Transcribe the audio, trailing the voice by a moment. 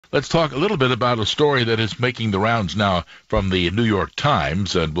let's talk a little bit about a story that is making the rounds now from the New York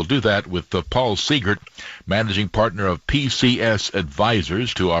Times, and we'll do that with Paul Seegert, managing partner of PCS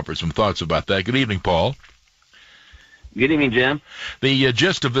Advisers, to offer some thoughts about that. Good evening, Paul. Good evening, Jim. The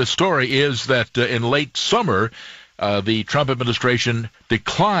gist of this story is that in late summer, the Trump administration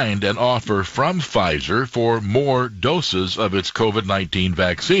declined an offer from Pfizer for more doses of its COVID-19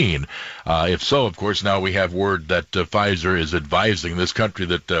 vaccine. If so, of course, now we have word that Pfizer is advising this country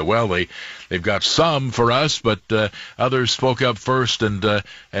that, they've got some for us, but others spoke up first, and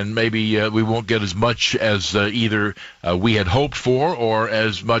maybe we won't get as much as either we had hoped for or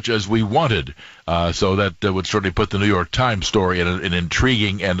as much as we wanted. So that would certainly put the New York Times story in an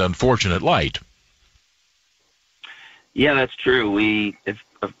intriguing and unfortunate light. Yeah, that's true.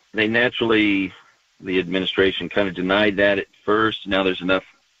 They naturally, the administration kind of denied that at first. Now there's enough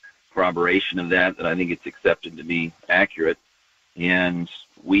corroboration of that I think it's accepted to be accurate. And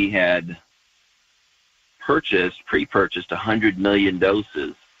we had pre-purchased 100 million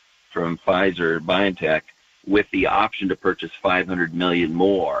doses from Pfizer BioNTech with the option to purchase 500 million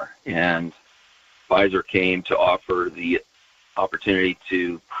more. And Pfizer came to offer the opportunity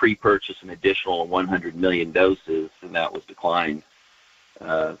to pre-purchase an additional 100 million doses, and that was declined.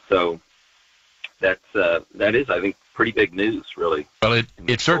 So that is, I think, pretty big news, really. Well,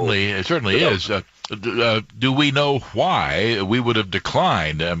 it certainly is. Do we know why we would have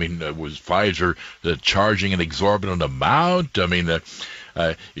declined? I mean, was Pfizer charging an exorbitant amount? I mean,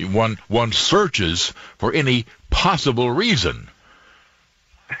 one searches for any possible reason.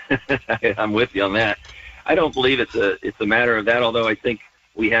 I'm with you on that. I don't believe it's a matter of that, although I think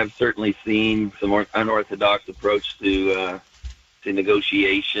we have certainly seen some more unorthodox approach to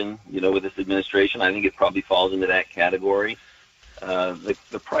negotiation, with this administration. I think it probably falls into that category.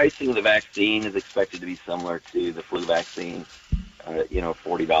 The pricing of the vaccine is expected to be similar to the flu vaccine,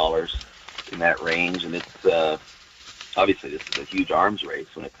 $40 in that range. And it's obviously this is a huge arms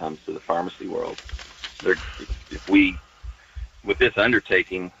race when it comes to the pharmacy world. If we, with this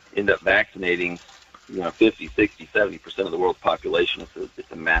undertaking, end up vaccinating 50, 60, 70% of the world's population,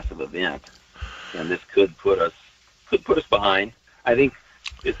 it's a massive event, and this could put us behind. I think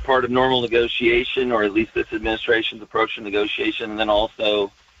it's part of normal negotiation, or at least this administration's approach to negotiation. And then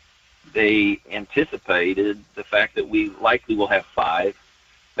also, they anticipated the fact that we likely will have 5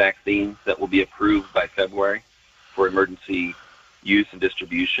 vaccines that will be approved by February for emergency use and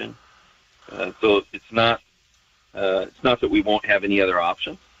distribution. So it's not that we won't have any other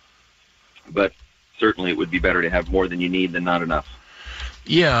options, but certainly it would be better to have more than you need than not enough.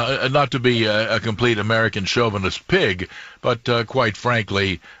 Yeah, not to be a complete American chauvinist pig, but quite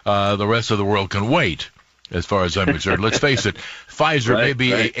frankly, the rest of the world can wait, as far as I'm concerned. Let's face it, Pfizer may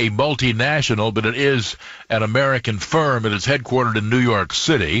be a multinational, but it is an American firm. It is headquartered in New York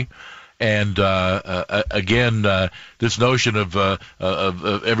City. And again, this notion of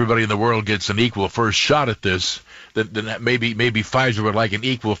everybody in the world gets an equal first shot at this, then maybe Pfizer would like an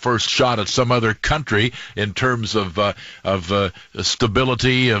equal first shot at some other country in terms of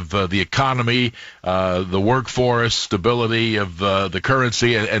stability of the economy, the workforce, stability of the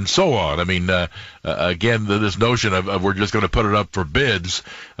currency, and so on. I mean, again, this notion of we're just going to put it up for bids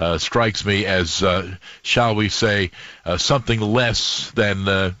strikes me as, shall we say, something less than,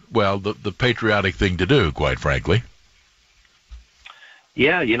 the patriotic thing to do, quite frankly.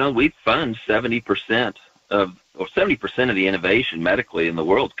 Yeah, we fund 70% of the innovation medically in the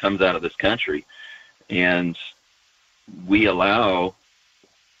world comes out of this country. And we allow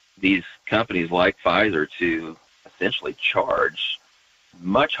these companies like Pfizer to essentially charge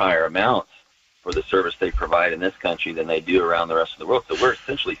much higher amounts for the service they provide in this country than they do around the rest of the world. So we're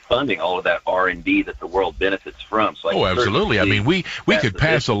essentially funding all of that R&D that the world benefits from. So absolutely. I mean, we could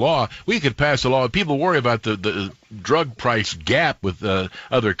pass a law. We could pass a law. People worry about the drug price gap with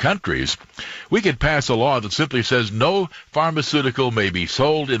other countries. We could pass a law that simply says no pharmaceutical may be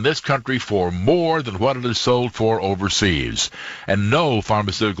sold in this country for more than what it is sold for overseas. And no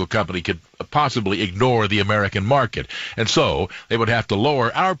pharmaceutical company could possibly ignore the American market. And so they would have to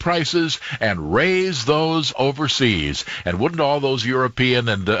lower our prices and raise those overseas. And wouldn't all those European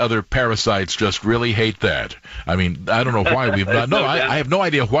and other parasites just really hate that? I mean, I don't know why we've not. No, I have no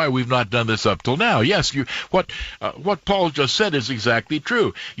idea why we've not done this up till now. Yes, what Paul just said is exactly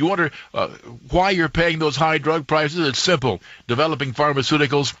true. You wonder why you're paying those high drug prices? It's simple. Developing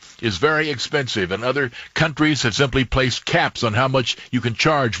pharmaceuticals is very expensive, and other countries have simply placed caps on how much you can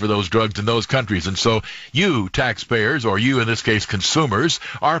charge for those drugs in those countries. And so you, taxpayers, or you in this case consumers,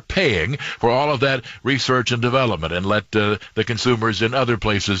 are paying for all of that research and development, and let the consumers in other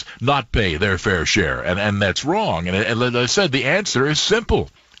places not pay their fair share. And that's wrong. And as I said, the answer is simple.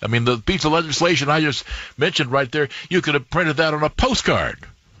 I mean, the piece of legislation I just mentioned right there, you could have printed that on a postcard.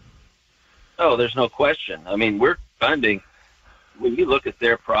 Oh, there's no question. I mean, we're funding, when you look at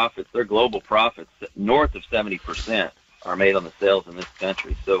their profits, their global profits, north of 70% are made on the sales in this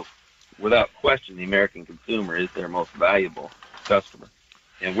country. So without question, the American consumer is their most valuable customer.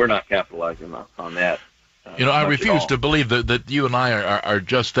 And we're not capitalizing on that. I refuse to believe that you and I are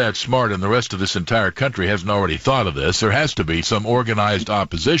just that smart and the rest of this entire country hasn't already thought of this. There has to be some organized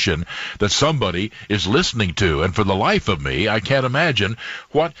opposition that somebody is listening to. And for the life of me, I can't imagine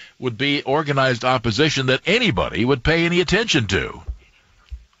what would be organized opposition that anybody would pay any attention to.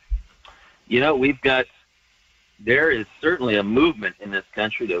 There is certainly a movement in this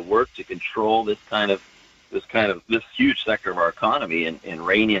country to work to control this huge sector of our economy and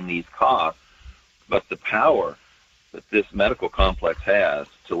rein in these costs. But the power that this medical complex has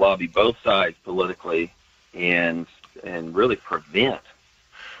to lobby both sides politically and really prevent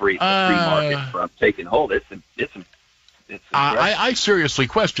the free market from taking hold, it's I seriously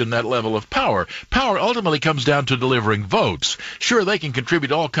question that level of power. Power ultimately comes down to delivering votes. Sure, they can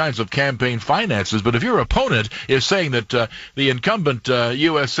contribute all kinds of campaign finances, but if your opponent is saying that the incumbent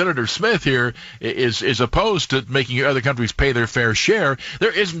U.S. Senator Smith here is opposed to making other countries pay their fair share,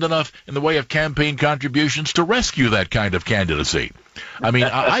 there isn't enough in the way of campaign contributions to rescue that kind of candidacy. I mean,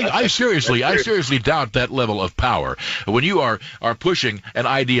 I seriously doubt that level of power. When you are pushing an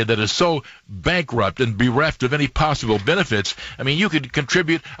idea that is so bankrupt and bereft of any possible benefits, I mean, you could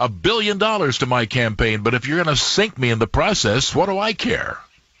contribute $1 billion to my campaign, but if you're going to sink me in the process, what do I care?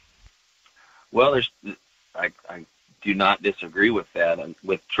 Well, I do not disagree with that. And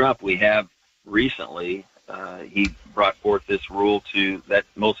with Trump, we have recently, he brought forth this rule that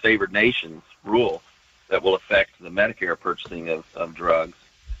most favored nations rule that will affect the Medicare purchasing of drugs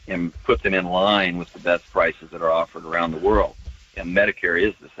and put them in line with the best prices that are offered around the world. And Medicare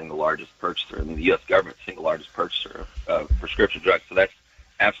is the single largest purchaser, and the U.S. government is the single largest purchaser of prescription drugs. So that's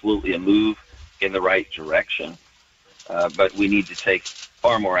absolutely a move in the right direction. But we need to take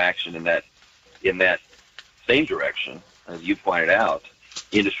far more action in that same direction, as you pointed out,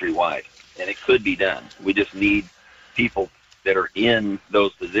 industry-wide. And it could be done. We just need people that are in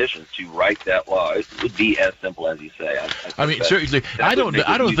those positions to write that law. It would be as simple as you say. I mean, seriously, I don't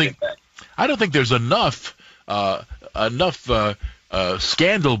think there's enough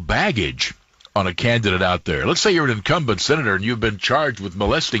scandal baggage on a candidate out there. Let's say you're an incumbent senator and you've been charged with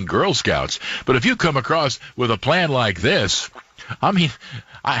molesting Girl Scouts, but if you come across with a plan like this, I mean,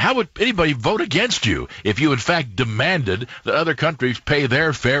 how would anybody vote against you if you, in fact, demanded that other countries pay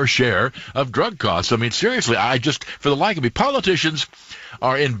their fair share of drug costs? I mean, seriously, for the life of me, politicians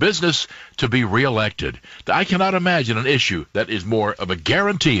are in business to be reelected. I cannot imagine an issue that is more of a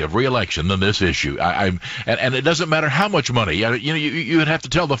guarantee of reelection than this issue. And it doesn't matter how much money. You would have to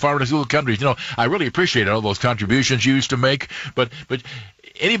tell the pharmaceutical countries, I really appreciate all those contributions you used to make, but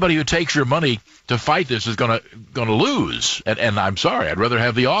anybody who takes your money to fight this is going to lose. And I'm sorry, I'd rather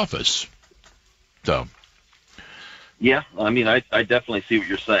have the office. So. Yeah, I mean, I definitely see what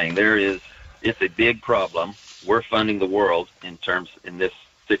you're saying. It's a big problem. We're funding the world in this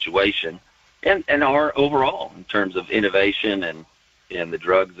situation, and our overall in terms of innovation and the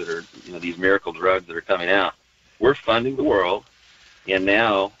drugs that are, these miracle drugs that are coming out. We're funding the world, and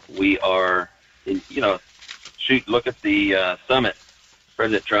now we are, look at the summit.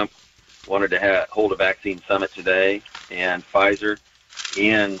 President Trump wanted to hold a vaccine summit today, and Pfizer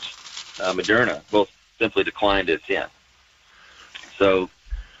and Moderna both simply declined to attend. So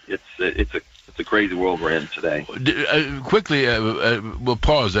it's a crazy world we're in today. Quickly, we'll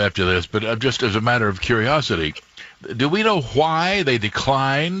pause after this, but just as a matter of curiosity, do we know why they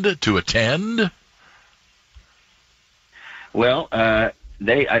declined to attend? Well, I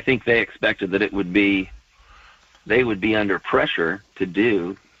think they expected that they would be under pressure to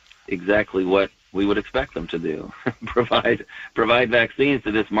do exactly what we would expect them to do, provide vaccines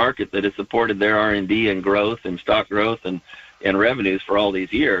to this market that has supported their R&D and growth and stock growth and revenues for all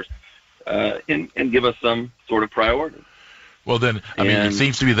these years, and give us some sort of priority. Well, then, I mean, it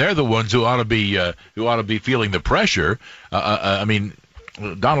seems to me they're the ones who ought to be feeling the pressure. I mean,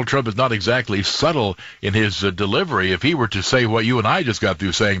 Donald Trump is not exactly subtle in his delivery. If he were to say what you and I just got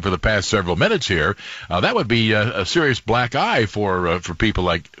through saying for the past several minutes here, that would be a serious black eye for people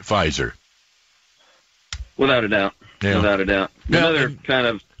like Pfizer. Without a doubt. Yeah. Without a doubt. Another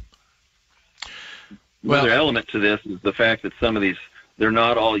element to this is the fact that some of these, they're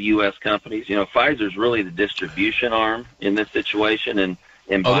not all U.S. companies. Pfizer's really the distribution arm in this situation, and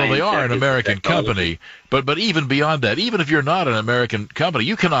although they are an American company, but even beyond that, even if you're not an American company,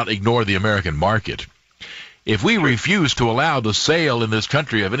 you cannot ignore the American market. If we refuse to allow the sale in this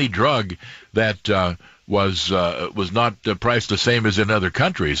country of any drug that was not priced the same as in other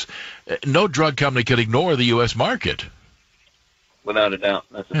countries, no drug company could ignore the U.S. market. Without a doubt,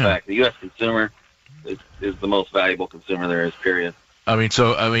 that's a fact. The U.S. consumer is the most valuable consumer there is, period.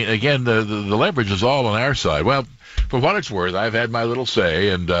 Again, the leverage is all on our side. Well, for what it's worth, I've had my little say,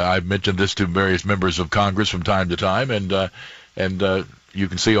 and I've mentioned this to various members of Congress from time to time, and you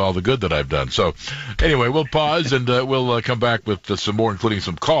can see all the good that I've done. So, anyway, we'll pause, and we'll come back with some more, including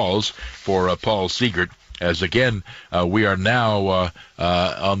some calls for Paul Seegert, as, again, we are now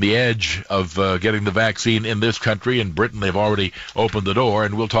on the edge of getting the vaccine in this country. In Britain, they've already opened the door,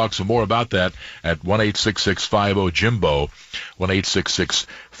 and we'll talk some more about that at 1-866-50-JIMBO,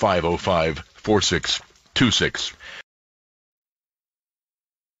 1-866-505-4626.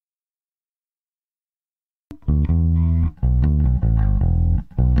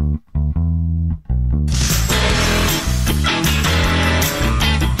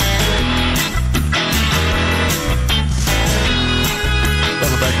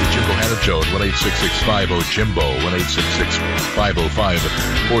 Show at 1-866-50-JIMBO,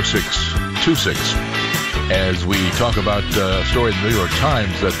 1-866-505-4626. As we talk about a story in the New York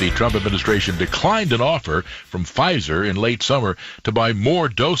Times that the Trump administration declined an offer from Pfizer in late summer to buy more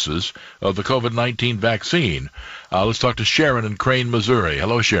doses of the COVID-19 vaccine. Let's talk to Sharon in Crane, Missouri.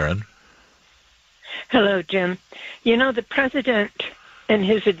 Hello, Sharon. Hello, Jim. You know, the president and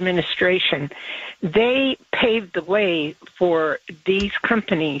his administration, they paved the way for these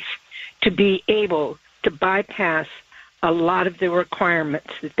companies to be able to bypass a lot of the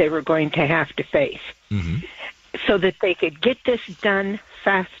requirements that they were going to have to face, so that they could get this done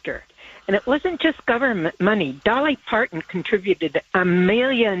faster. And it wasn't just government money. Dolly Parton contributed $1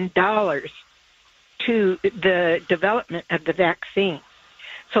 million to the development of the vaccine.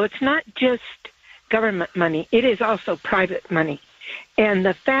 So it's not just government money. It is also private money. And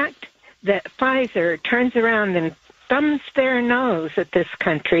the fact that Pfizer turns around and thumbs their nose at this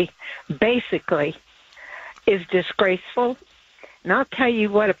country, basically, is disgraceful. And I'll tell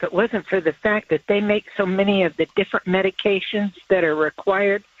you what, if it wasn't for the fact that they make so many of the different medications that are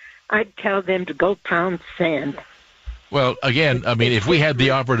required, I'd tell them to go pound sand. Well, again, if we had the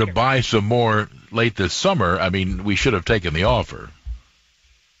offer to buy some more late this summer, we should have taken the offer.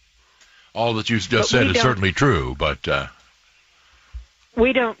 All that you just said is certainly true, but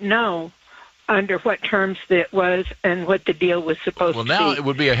we don't know under what terms it was and what the deal was supposed to be. Well, now it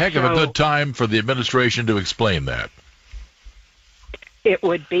would be a heck of a good time for the administration to explain that. It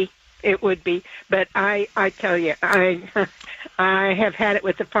would be. But I tell you, I have had it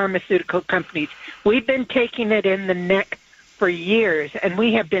with the pharmaceutical companies. We've been taking it in the neck for years, and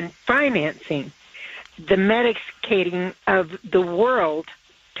we have been financing the medicating of the world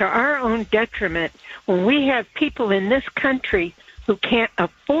to our own detriment when we have people in this country who can't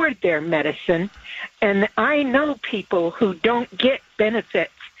afford their medicine, and I know people who don't get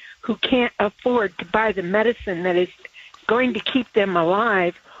benefits, who can't afford to buy the medicine that is going to keep them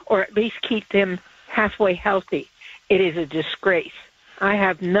alive or at least keep them halfway healthy. It is a disgrace. I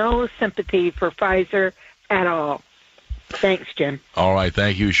have no sympathy for Pfizer at all. Thanks, Jim. All right,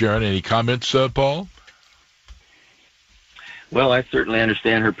 thank you, Sharon. Any comments, Paul? Well, I certainly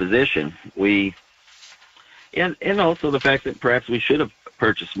understand her position. And also the fact that perhaps we should have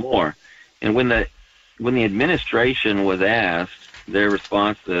purchased more. And when the administration was asked, their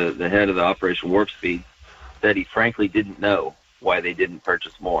response to the head of the Operation Warp Speed said he frankly didn't know why they didn't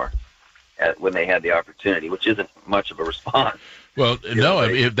purchase more when they had the opportunity, which isn't much of a response. Well, no,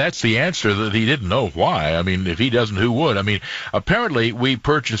 if that's the answer, that he didn't know why. If he doesn't, who would? Apparently we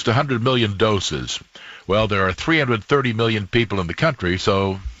purchased 100 million doses. Well, there are 330 million people in the country,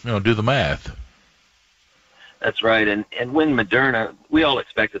 so, do the math. That's right. And when Moderna, we all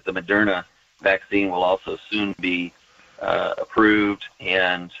expect that the Moderna vaccine will also soon be approved,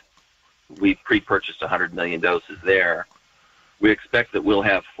 and we've pre-purchased 100 million doses there. We expect that we'll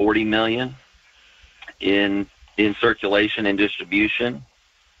have 40 million in circulation and distribution,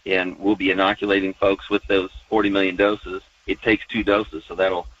 and we'll be inoculating folks with those 40 million doses. It takes 2 doses, so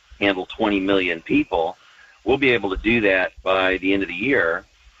that'll handle 20 million people. We'll be able to do that by the end of the year.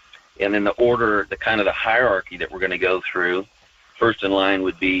 And then the hierarchy that we're going to go through, first in line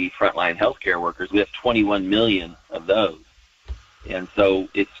would be frontline healthcare workers. We have 21 million of those. And so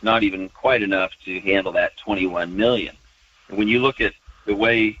it's not even quite enough to handle that 21 million. And when you look at the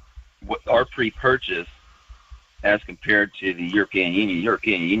way our pre-purchase as compared to the European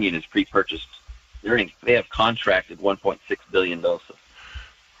Union is pre-purchased, they have contracted 1.6 billion doses.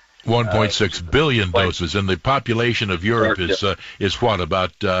 1.6 billion doses, and the population of Europe is what,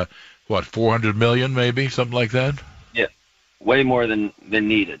 about what, 400 million, maybe something like that. Yeah, way more than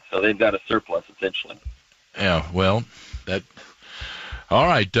needed. So they've got a surplus essentially. Yeah, well, that. All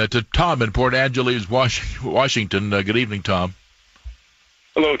right, to Tom in Port Angeles, Washington. Good evening, Tom.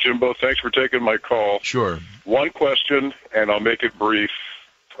 Hello, Jimbo. Thanks for taking my call. Sure. One question, and I'll make it brief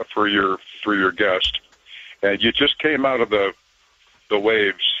for your guest. And you just came out of the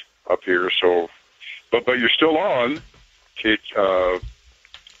waves up here, so but you're still on the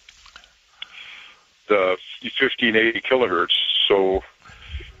 1580 kilohertz. So,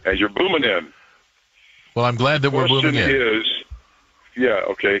 and you're booming in. Well, I'm glad that we're booming in.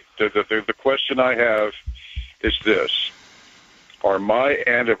 The question I have is this: are my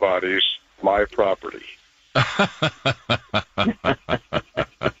antibodies my property?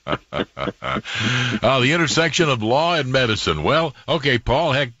 The intersection of law and medicine. Well, okay,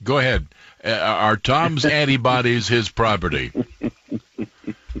 Paul, heck, go ahead. Are Tom's antibodies his property?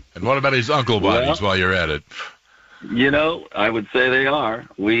 And what about his uncle bodies while you're at it? I would say they are.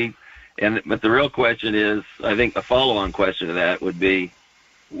 But the real question is, I think the follow-on question to that would be,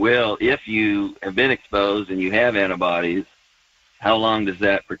 well, if you have been exposed and you have antibodies, how long does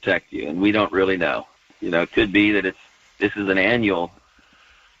that protect you? And we don't really know. It could be that this is an annual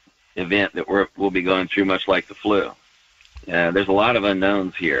event that we'll be going through, much like the flu. There's a lot of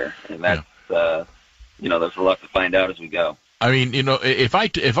unknowns here, and that's there's a lot to find out as we go. I mean, if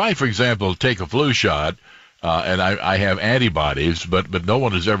I for example take a flu shot and I have antibodies, but no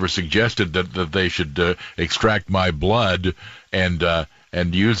one has ever suggested that they should extract my blood and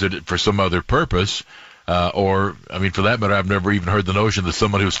use it for some other purpose. Or, I mean, for that matter, I've never even heard the notion that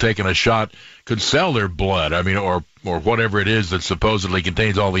someone who's taken a shot could sell their blood. I mean, or whatever it is that supposedly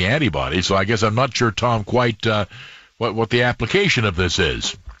contains all the antibodies. So I guess I'm not sure, Tom, quite what the application of this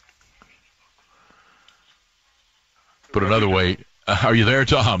is. Put another way, are you there,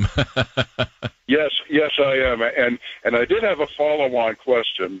 Tom? Yes, I am. And I did have a follow-on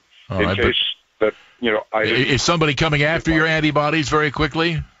question in case that is somebody coming after your antibodies very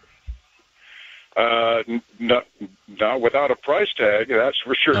quickly? Not without a price tag, that's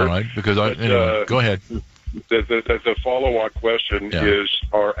for sure. All right, because anyway, go ahead. The follow-on question is: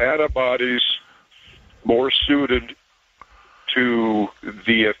 are antibodies more suited to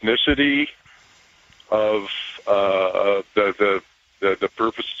the ethnicity of the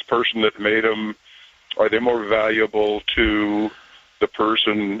person that made them? Are they more valuable to the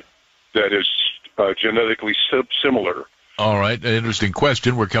person that is genetically similar? All right, an interesting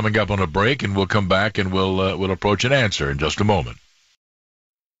question. We're coming up on a break, and we'll come back and we'll approach an answer in just a moment.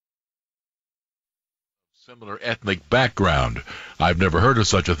 Similar ethnic background. I've never heard of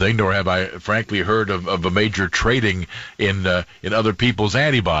such a thing, nor have I, frankly, heard of a major trading in other people's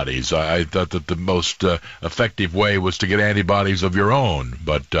antibodies. I thought that the most effective way was to get antibodies of your own.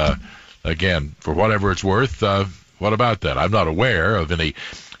 But again, for whatever it's worth, what about that? I'm not aware of any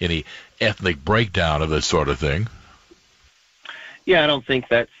ethnic breakdown of this sort of thing. Yeah, I don't think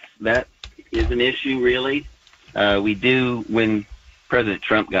that is an issue, really. We do, when President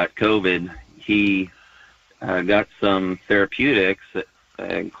Trump got COVID, he got some therapeutics that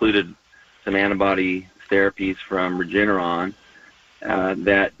included some antibody therapies from Regeneron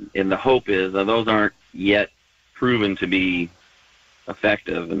that, and the hope is, those aren't yet proven to be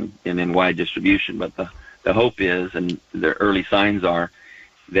effective and in wide distribution, but the hope is, and the early signs are,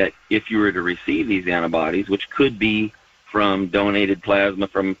 that if you were to receive these antibodies, which could be from donated plasma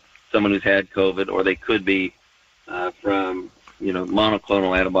from someone who's had COVID, or they could be from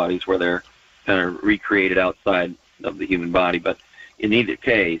monoclonal antibodies where they're kind of recreated outside of the human body. But in either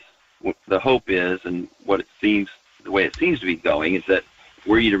case, the hope is, and the way it seems to be going, is that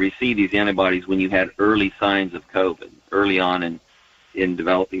were you to receive these antibodies when you had early signs of COVID, early on in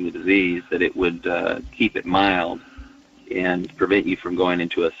developing the disease, that it would keep it mild and prevent you from going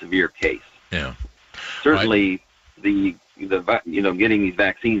into a severe case. Yeah. Certainly, getting these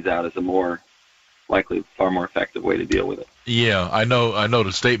vaccines out is far more effective way to deal with it. Yeah, I know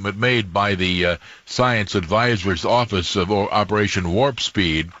the statement made by the Science Advisor's Office of Operation Warp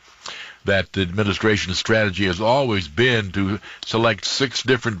Speed that the administration's strategy has always been to select 6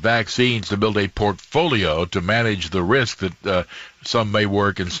 different vaccines to build a portfolio to manage the risk that some may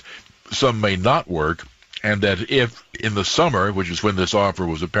work and some may not work, and that if in the summer, which is when this offer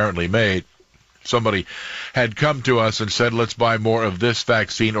was apparently made, somebody had come to us and said, let's buy more of this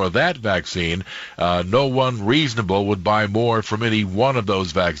vaccine or that vaccine, no one reasonable would buy more from any one of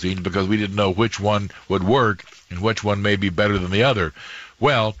those vaccines because we didn't know which one would work and which one may be better than the other.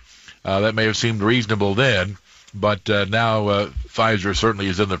 Well, that may have seemed reasonable then, But now Pfizer certainly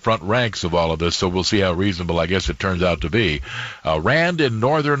is in the front ranks of all of this, so we'll see how reasonable, I guess, it turns out to be. Rand in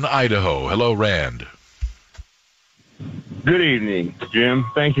northern Idaho. Hello, Rand. Good evening, Jim.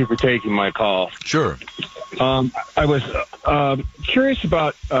 Thank you for taking my call. Sure. I was curious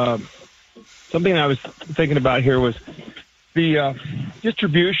about something I was thinking about here was the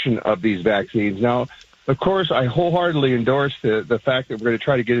distribution of these vaccines. Now, of course, I wholeheartedly endorse the fact that we're going to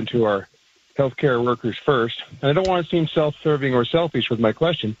try to get into our healthcare workers first. And I don't want to seem self-serving or selfish with my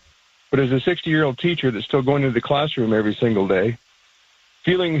question, but as a 60-year-old teacher that's still going into the classroom every single day,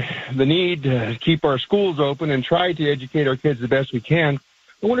 feeling the need to keep our schools open and try to educate our kids the best we can,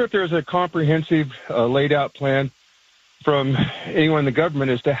 I wonder if there's a comprehensive, laid-out plan from anyone in the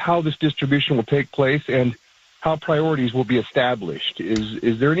government as to how this distribution will take place and how priorities will be established.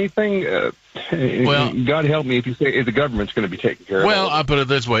 Is there anything? Well, God help me if you say the government's going to be taking care of it. Well, I'll put it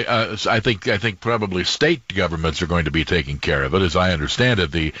this way: I think probably state governments are going to be taking care of it. As I understand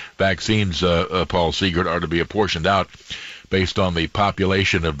it, the vaccines, Paul Seegert, are to be apportioned out based on the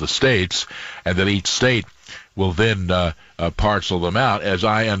population of the states, and that each state will then parcel them out. As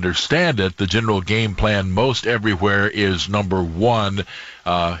I understand it, the general game plan most everywhere is number one,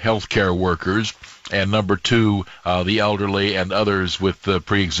 healthcare workers, and number two, the elderly and others with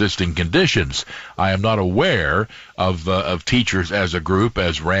pre-existing conditions. I am not aware of teachers as a group,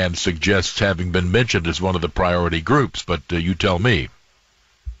 as Rand suggests, having been mentioned as one of the priority groups. But you tell me.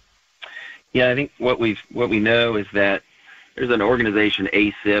 Yeah, I think what we know is that there's an organization,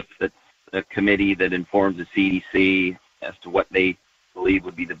 ACIP, that's a committee that informs the CDC as to what they believe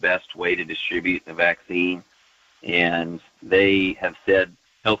would be the best way to distribute the vaccine. And they have said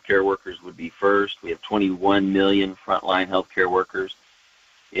healthcare workers would be first. We have 21 million frontline healthcare workers,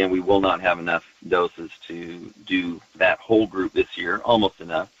 and we will not have enough doses to do that whole group this year, almost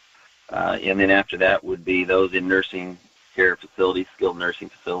enough. And then after that would be those in nursing care facilities, skilled nursing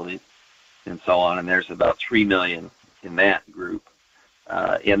facilities, and so on. And there's about 3 million in that group.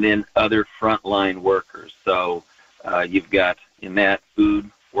 And then other frontline workers. So you've got in that food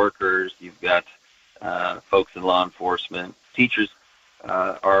workers, you've got folks in law enforcement. Teachers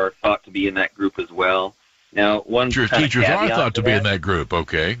are thought to be in that group as well. Now, teachers are thought to be in that group.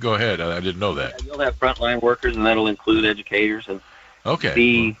 Okay, go ahead. I didn't know that. You'll have frontline workers, and that'll include educators. And okay.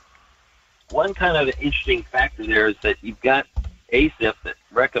 The one kind of interesting factor there is that you've got ACIP that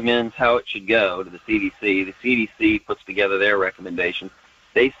recommends how it should go to the CDC. The CDC puts together their recommendations.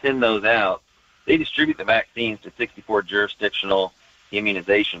 They send those out. They distribute the vaccines to 64 jurisdictional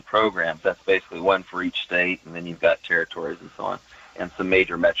immunization programs. That's basically one for each state, and then you've got territories and so on, and some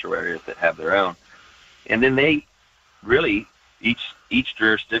major metro areas that have their own. And then they really, each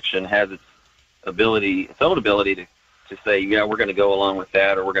jurisdiction has its own ability to say, yeah, we're going to go along with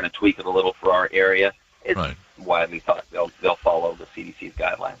that, or we're going to tweak it a little for our area. It's right. Widely thought they'll follow the CDC's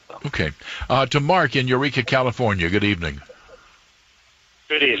guidelines. So. Okay. To Mark in Eureka, California. Good evening.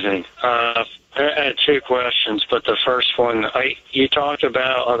 Good evening. I had two questions, but the first one, you talked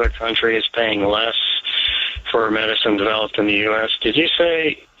about other countries paying less for medicine developed in the U.S. Did you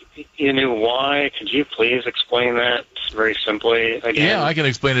say you knew why? Could you please explain that very simply again? Yeah, I can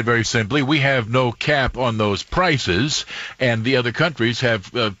explain it very simply. We have no cap on those prices, and the other countries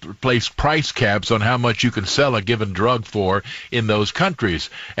have placed price caps on how much you can sell a given drug for in those countries.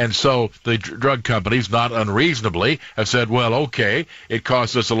 And so the drug companies, not unreasonably, have said, well, okay, it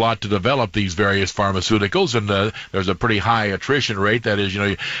costs us a lot to develop these various pharmaceuticals, and there's a pretty high attrition rate. That is,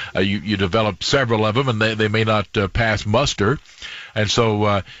 you develop several of them, and they may not pass muster. And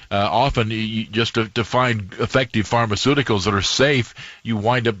so often, just to find effective pharmaceuticals that are safe, you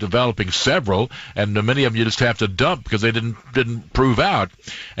wind up developing several, and many of them you just have to dump because they didn't prove out.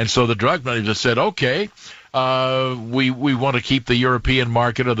 And so the drug companies have said, okay, we want to keep the European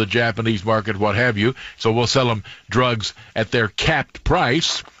market or the Japanese market, what have you, so we'll sell them drugs at their capped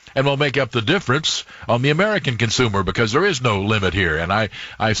price, and we'll make up the difference on the American consumer because there is no limit here. And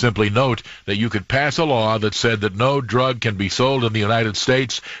I simply note that you could pass a law that said that no drug can be sold in the United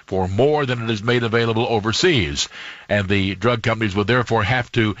States for more than it is made available overseas. And the drug companies would therefore have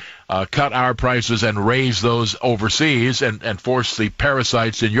to cut our prices and raise those overseas and force the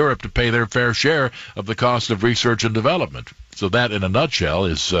parasites in Europe to pay their fair share of the cost of research and development. So that, in a nutshell,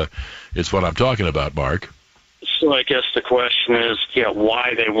 is what I'm talking about, Mark. So I guess the question is,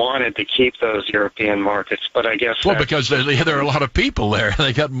 why they wanted to keep those European markets, but I guess... Well, because there are a lot of people there.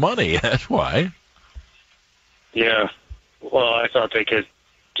 They got money, that's why. Yeah. Well, I thought they could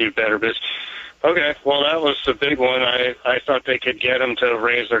do better, but Okay, well, that was the big one. I thought they could get them to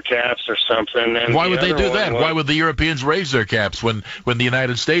raise their caps or something. And why would they do that? Why would the Europeans raise their caps when the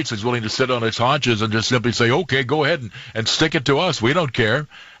United States is willing to sit on its haunches and just simply say, okay, go ahead and stick it to us. We don't care.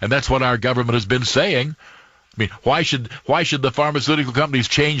 And that's what our government has been saying. I mean, why should the pharmaceutical companies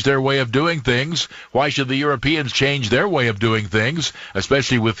change their way of doing things? Why should the Europeans change their way of doing things,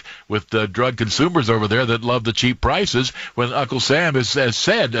 especially with the drug consumers over there that love the cheap prices, when Uncle Sam has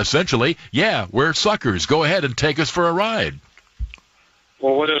said, essentially, yeah, we're suckers. Go ahead and take us for a ride.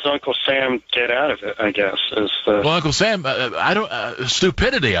 Well, what does Uncle Sam get out of it, I guess? Well, Uncle Sam,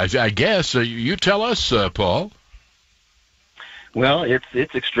 stupidity, I guess. You tell us, Paul. Well,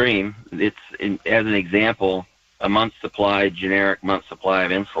 it's extreme. As an example, a generic month supply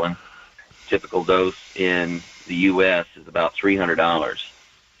of insulin, typical dose in the U.S. is about $300.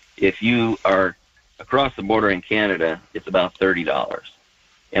 If you are across the border in Canada, it's about $30.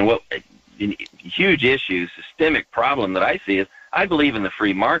 And what a huge issue, systemic problem that I see is I believe in the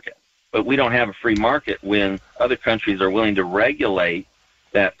free market, but we don't have a free market when other countries are willing to regulate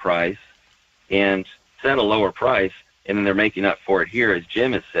that price and set a lower price, and then they're making up for it here, as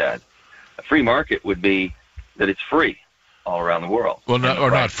Jim has said. A free market would be that it's free all around the world. Well,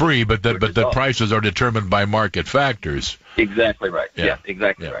 not free, but the prices are determined by market factors. Exactly right. Yeah,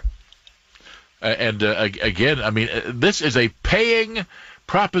 exactly right. And again, I mean, this is a paying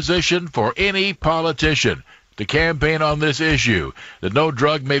proposition for any politician to campaign on this issue, that no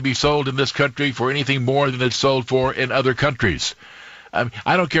drug may be sold in this country for anything more than it's sold for in other countries.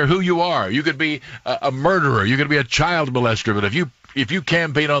 I don't care who you are. You could be a murderer. You could be a child molester. But if you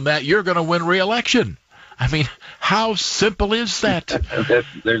campaign on that, you're going to win re-election. I mean, how simple is that?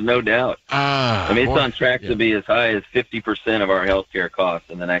 There's no doubt. I mean, it's on track to be as high as 50% of our healthcare costs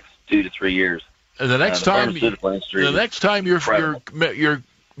in the next 2 to 3 years. And the next time your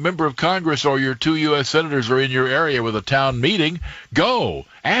member of Congress or your 2 U.S. senators are in your area with a town meeting, go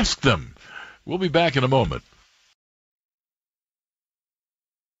ask them. We'll be back in a moment.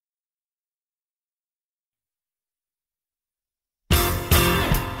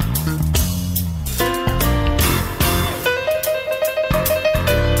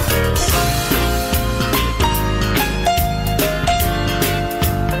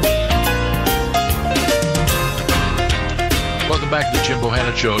 Back to the Jim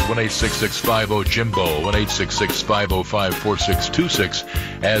Bohannon Show at 1-866-50-JIMBO,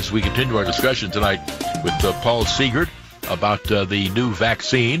 1-866-505-4626, as we continue our discussion tonight with Paul Seegert about the new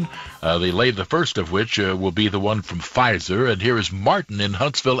vaccine, the first of which will be the one from Pfizer. And here is Martin in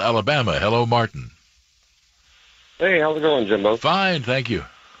Huntsville, Alabama. Hello, Martin. Hey, how's it going, Jimbo? Fine, thank you.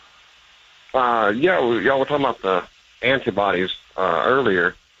 Y'all were talking about the antibodies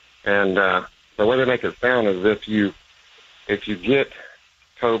earlier, and the way they make it sound is if you get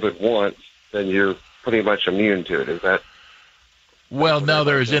COVID once, then you're pretty much immune to it. Is that? Well, now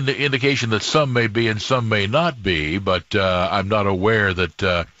there is indication that some may be and some may not be, but I'm not aware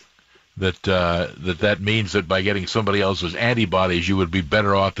that means that by getting somebody else's antibodies you would be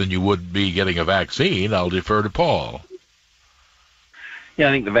better off than you would be getting a vaccine. I'll defer to Paul. Yeah,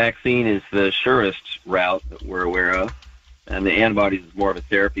 I think the vaccine is the surest route that we're aware of. And the antibodies is more of a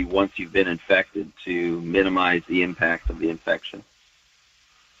therapy once you've been infected to minimize the impact of the infection.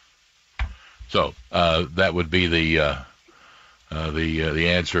 So that would be the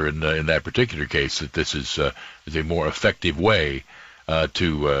answer in that particular case, that this is a more effective way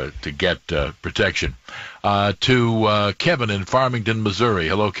to get protection. To Kevin in Farmington, Missouri.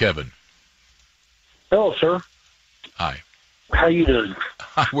 Hello, Kevin. Hello, sir. Hi. How you doing?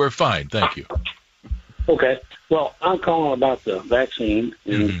 We're fine, thank you. Okay. Well, I'm calling about the vaccine,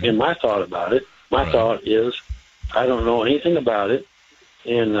 and my thought about it. My thought is, I don't know anything about it,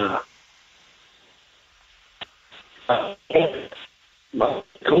 and COVID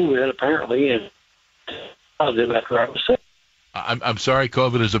apparently is positive after I was sick. I'm sorry,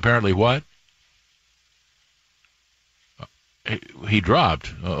 COVID is apparently what? He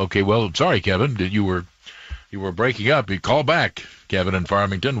dropped. Okay, well, I'm sorry, Kevin. You were breaking up. You call back, Kevin in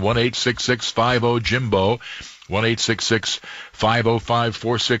Farmington, 1-866-50-JIMBO,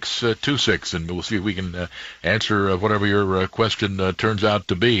 1-866-505-4626, and we'll see if we can answer whatever your question turns out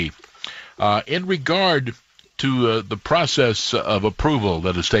to be. In regard to the process of approval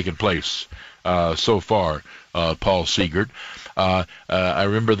that has taken place so far, Paul Seegert, I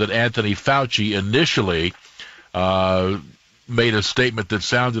remember that Anthony Fauci initially made a statement that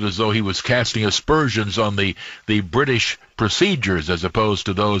sounded as though he was casting aspersions on the British procedures as opposed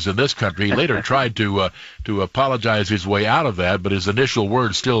to those in this country. He later tried to apologize his way out of that, but his initial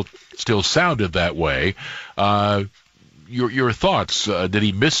words still sounded that way. your thoughts. Did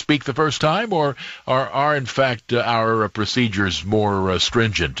he misspeak the first time, or are in fact our procedures more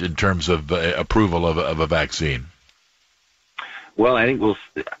stringent in terms of approval of a vaccine? Well, I think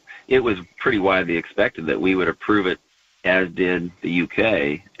it was pretty widely expected that we would approve it, as did the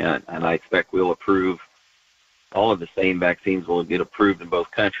UK, and I expect we'll approve all of the same vaccines will get approved in both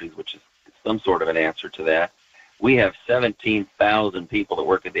countries, which is some sort of an answer to that. We have 17,000 people that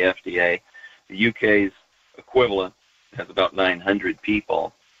work at the FDA. The UK's equivalent has about 900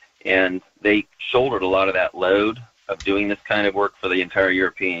 people, and they shouldered a lot of that load of doing this kind of work for the entire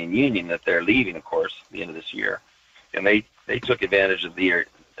European Union that they're leaving, of course, at the end of this year. And they took advantage of the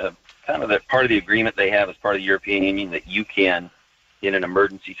kind of that part of the agreement they have as part of the European Union that you can, in an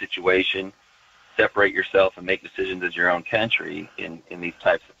emergency situation, separate yourself and make decisions as your own country in these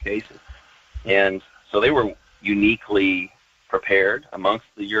types of cases. And so they were uniquely prepared amongst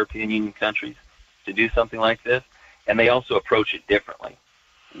the European Union countries to do something like this, and they also approach it differently.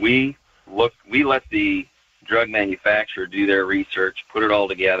 We let the drug manufacturer do their research, put it all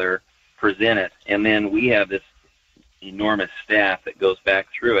together, present it, and then we have this enormous staff that goes back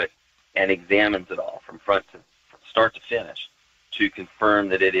through it and examines it all from start to finish to confirm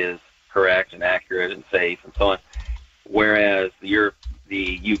that it is correct and accurate and safe and so on. Whereas the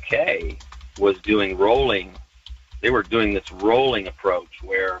UK was doing this rolling approach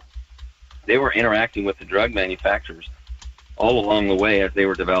where they were interacting with the drug manufacturers all along the way as they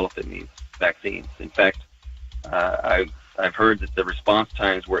were developing these vaccines. In fact, I've heard that the response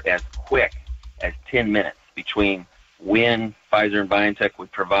times were as quick as 10 minutes between when Pfizer and BioNTech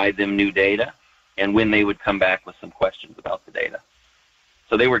would provide them new data and when they would come back with some questions about the data.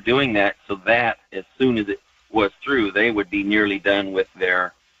 So they were doing that so that as soon as it was through, they would be nearly done with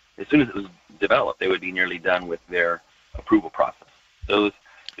as soon as it was developed, they would be nearly done with their approval process. So it's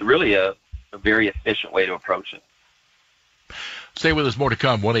really a very efficient way to approach it. Stay with us, more to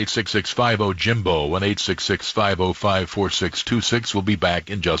come. 1-866-50-JIMBO, 1-866-505-4626. We'll be back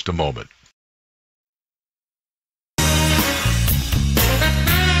in just a moment.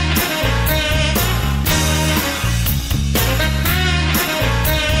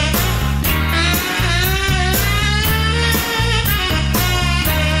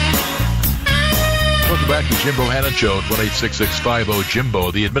 Back to Jim Bohannon Show at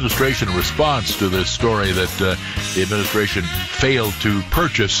 1-866-50-JIMBO. The administration response to this story that the administration failed to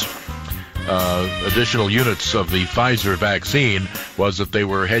purchase additional units of the Pfizer vaccine was that they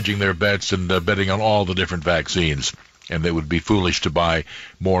were hedging their bets and betting on all the different vaccines, and they would be foolish to buy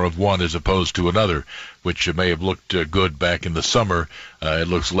more of one as opposed to another, which may have looked good back in the summer. It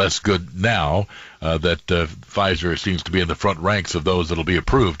looks less good now that Pfizer seems to be in the front ranks of those that will be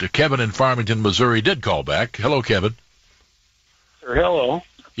approved. Kevin in Farmington, Missouri did call back. Hello, Kevin. Sir, hello.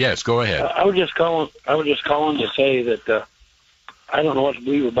 Yes, go ahead. I was just calling to say that I don't know what to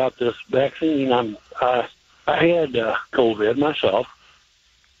believe about this vaccine. I had COVID myself.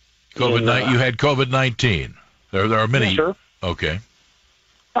 You had COVID-19. There are many. Yes, sir. Okay.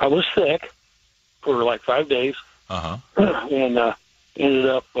 I was sick for like 5 days. Uh-huh. And ended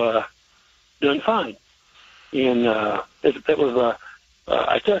up doing fine. And it was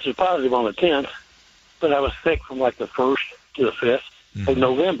I tested positive on the 10th, but I was sick from like the 1st to the 5th of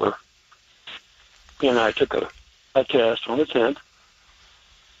November. And I took a test on the 10th,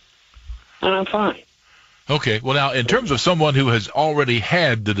 and I'm fine. Okay. Well, now, in terms of someone who has already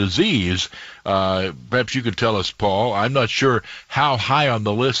had the disease, perhaps you could tell us, Paul, I'm not sure how high on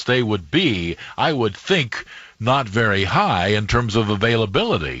the list they would be. I would think not very high in terms of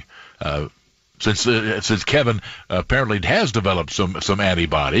availability, since Kevin apparently has developed some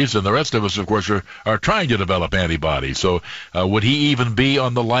antibodies, and the rest of us, of course, are trying to develop antibodies. So would he even be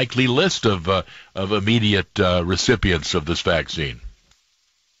on the likely list of immediate recipients of this vaccine?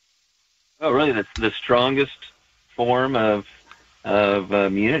 Oh, really? The strongest form of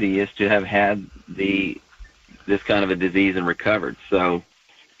immunity is to have had this kind of a disease and recovered. So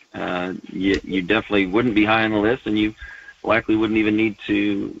you definitely wouldn't be high on the list, and you likely wouldn't even need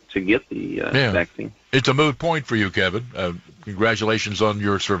to get the vaccine. It's a moot point for you, Kevin. Congratulations on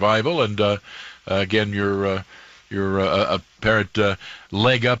your survival, and again, your apparent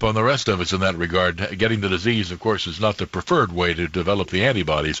leg up on the rest of us in that regard. Getting the disease, of course, is not the preferred way to develop the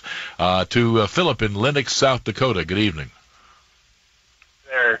antibodies. To Philip in Lenox, South Dakota, good evening.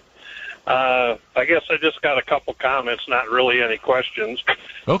 There. I guess I just got a couple comments, not really any questions.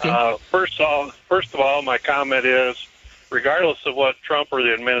 Okay. First of all, my comment is, regardless of what Trump or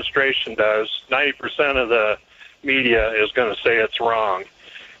the administration does, 90% of the media is going to say it's wrong.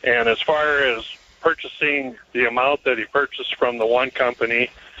 And as far as purchasing the amount that he purchased from the one company,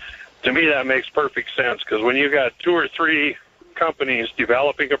 To me, that makes perfect sense, because when you got 2 or 3 companies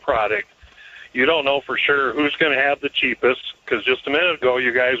developing a product, you don't know for sure who's going to have the cheapest, because just a minute ago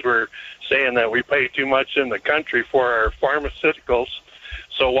you guys were saying that we pay too much in the country for our pharmaceuticals.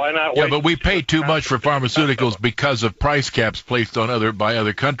 So why not wait? Yeah, but we pay too much for pharmaceuticals because of price caps placed on by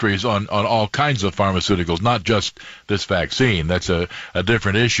other countries on all kinds of pharmaceuticals, not just this vaccine. That's a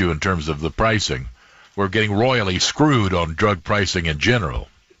different issue in terms of the pricing. We're getting royally screwed on drug pricing in general.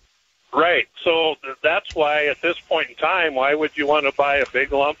 Right. So that's why at this point in time, why would you want to buy a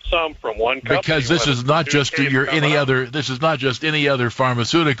big lump sum from one company? Because this is not just this is not just any other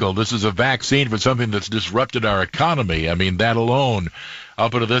pharmaceutical. This is a vaccine for something that's disrupted our economy. I mean, that alone. I'll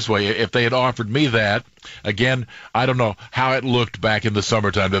put it this way. If they had offered me that, again, I don't know how it looked back in the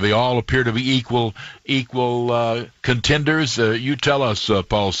summertime. Do they all appear to be equal contenders? You tell us,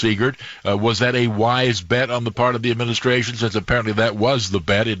 Paul Seegert. Was that a wise bet on the part of the administration, since apparently that was the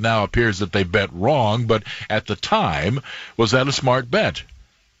bet? It now appears that they bet wrong, but at the time, was that a smart bet?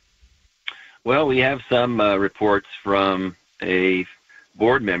 Well, we have some reports from a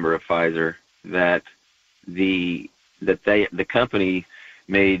board member of Pfizer that the company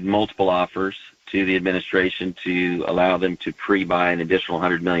made multiple offers to the administration to allow them to pre-buy an additional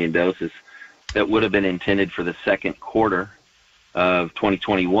 100 million doses that would have been intended for the second quarter of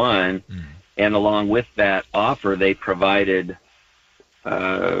 2021. And along with that offer, they provided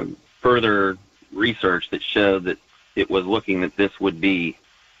further research that showed that it was looking that this would be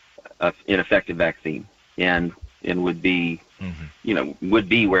an effective vaccine and would be, would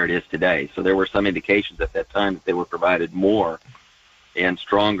be where it is today. So there were some indications at that time that they were provided more and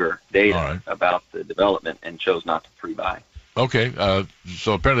stronger data about the development and chose not to pre-buy. Okay,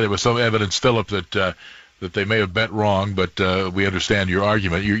 so apparently there was some evidence, Philip, that they may have bet wrong, but we understand your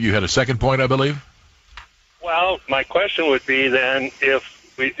argument. You had a second point, I believe? Well, my question would be then,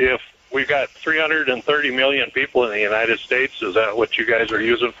 if we've got 330 million people in the United States, is that what you guys are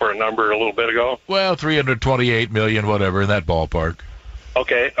using for a number a little bit ago? Well, 328 million, whatever, in that ballpark.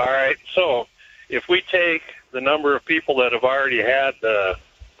 Okay, all right. So if we take the number of people that have already had the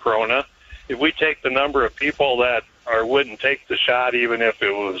corona, if we take the number of people that wouldn't take the shot even if it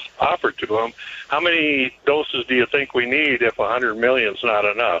was offered to them, how many doses do you think we need if 100 million is not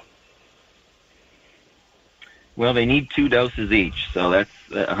enough? Well, they need 2 doses each, so that's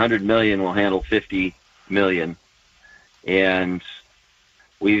 100 million will handle 50 million. And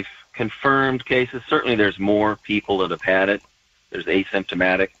we've confirmed cases. Certainly there's more people that have had it. There's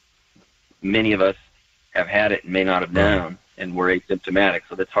asymptomatic. Many of us have had it and may not have known, and we're asymptomatic.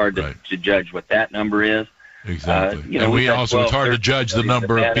 So that's hard to judge what that number is. Exactly. And we also, it's hard to judge the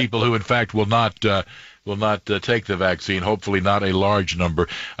number of people who, in fact, will not take the vaccine, hopefully not a large number,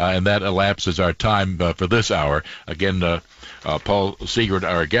 and that elapses our time for this hour. Again, Paul Seegert,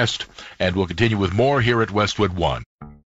 our guest, and we'll continue with more here at Westwood One.